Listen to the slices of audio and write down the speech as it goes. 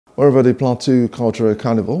Moreover, the Plateau Cultural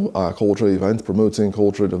Carnival, a cultural event promoting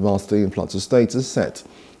cultural diversity in Plateau State, is set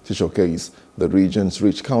to showcase the region's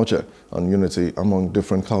rich culture and unity among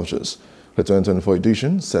different cultures. The 2024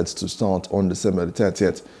 edition, set to start on December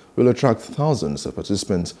 30th, will attract thousands of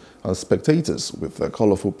participants and spectators with their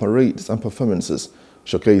colorful parades and performances,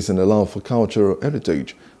 showcasing the love for cultural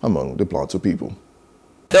heritage among the Plateau people.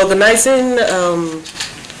 The organizing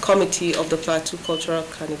committee of the Plateau Cultural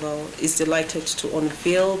Carnival is delighted to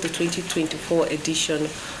unveil the 2024 edition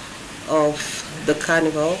of the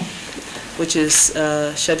Carnival, which is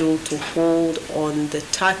scheduled to hold on the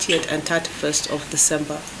 30th and 31st of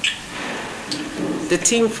December. The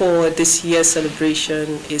theme for this year's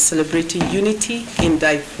celebration is celebrating unity in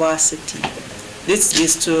diversity. This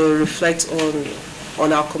is to reflect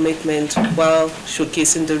on our commitment while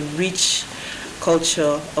showcasing the rich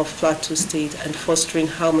culture of Plateau State and fostering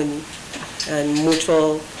harmony and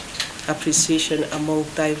mutual appreciation among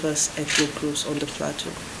diverse ethnic groups on the plateau.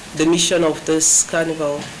 The mission of this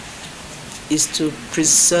carnival is to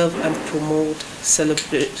preserve and promote,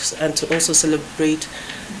 celebrate, and to also celebrate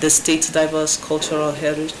the state's diverse cultural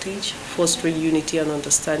heritage, fostering unity and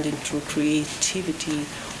understanding through creativity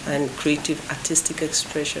and creative artistic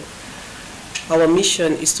expression. Our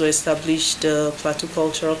mission is to establish the Plateau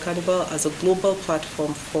Cultural Carnival as a global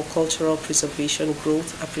platform for cultural preservation,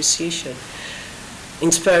 growth, appreciation,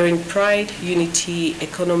 inspiring pride, unity,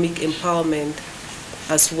 economic empowerment,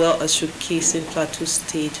 as well as showcasing Plateau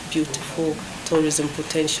State beautiful tourism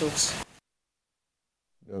potentials.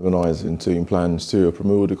 The organizing team plans to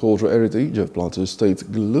promote the cultural heritage of Plateau State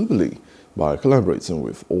globally by collaborating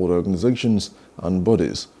with other organizations and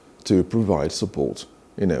bodies to provide support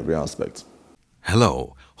in every aspect.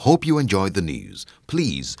 Hello, hope you enjoyed the news.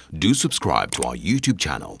 Please do subscribe to our YouTube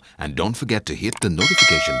channel and don't forget to hit the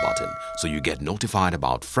notification button so you get notified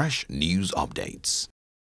about fresh news updates.